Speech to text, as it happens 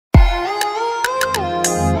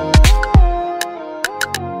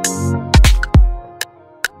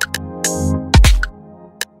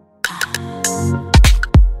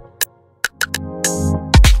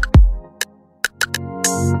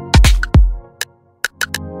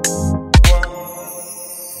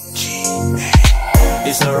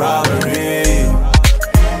It's a robbery.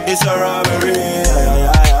 It's a robbery.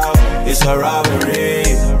 It's a robbery.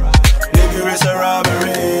 Nigga, it's a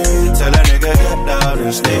robbery. Tell a nigga get down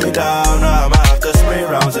and stay down. I might have to spray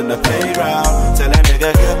rounds in the playground. Tell a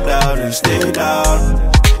nigga get down and stay down.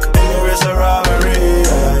 Nigga, it's a robbery.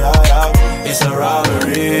 It's a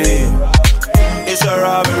robbery. It's a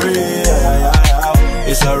robbery.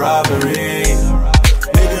 It's a robbery.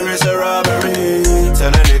 Nigga, it's a robbery. Tell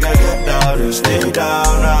a nigga get down and stay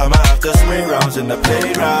down. I might have to spray rounds in the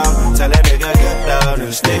playground. Tell a nigga get down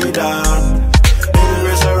and stay down.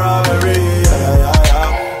 Nigga, it's a robbery.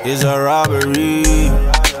 It's a robbery.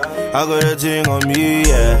 I got a thing on me,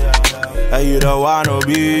 yeah. And you don't wanna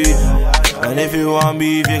be. And if you want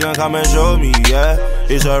beef, you can come and show me, yeah.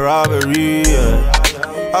 It's a robbery, yeah.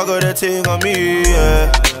 I got a thing on me,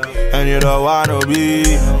 yeah. And you don't wanna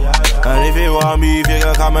be. And if you want beef, you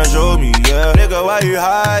can come and show me, yeah. Nigga, why you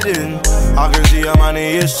hiding? I can see your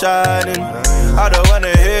money is shining. I don't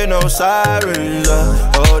wanna hear no sirens.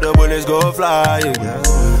 Oh, the bullets go flying.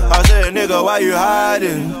 I say, nigga, why you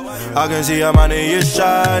hiding? I can see your money is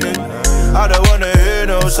shining. I don't wanna hear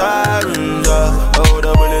no sirens. Oh,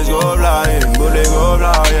 the bullets go flying, bullets go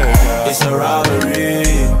flying. It's a robbery.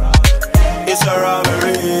 It's a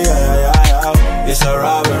robbery. It's a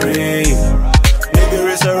robbery.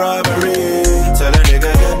 Nigga, it's a robbery. Tell a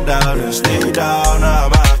nigga get down and stay down. I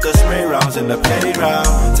might have to spray rounds in the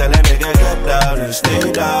playground. Tell a nigga get down and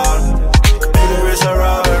stay down. Nigga, it's a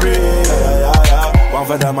robbery. One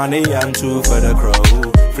for the money and two for the crow.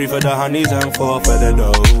 3 for the honeys and 4 for the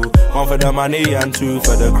dough. 1 for the money and 2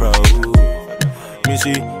 for the crow. Me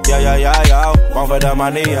see, yeah. 1 for the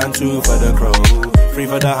money and 2 for the crow. 3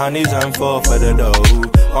 for the honeys and 4 for the dough.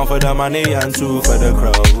 1 for the money and 2 for the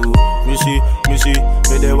crow. Me see,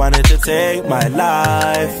 but they wanted to take my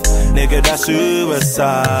life. Nigga, that's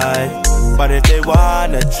suicide. But if they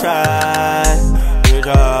wanna try, they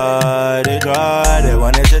try. They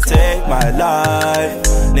wanted to take my life.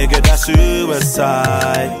 Nigga, that's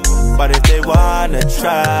suicide. But if they wanna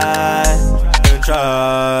try,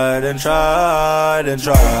 then try.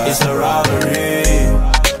 It's a robbery.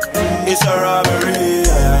 It's a robbery.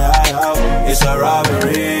 It's a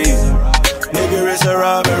robbery. Nigga, it's a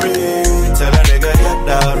robbery. Tell a nigga get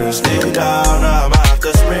down and stay down. I might have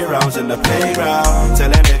to spray rounds in the playground.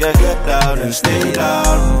 Tell a nigga get down and stay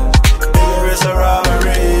down. Nigga, it's a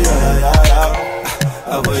robbery.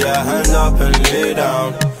 I put your hands up and lay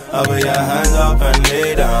down. I put your hands up and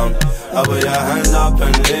lay down. I put your hands up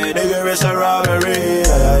and lay down. Nigga, it's a robbery.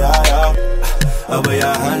 I put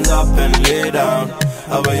your hands up and lay down.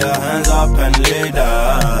 I put your hands up and lay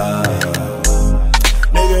down.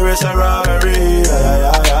 Nigga, it's a robbery.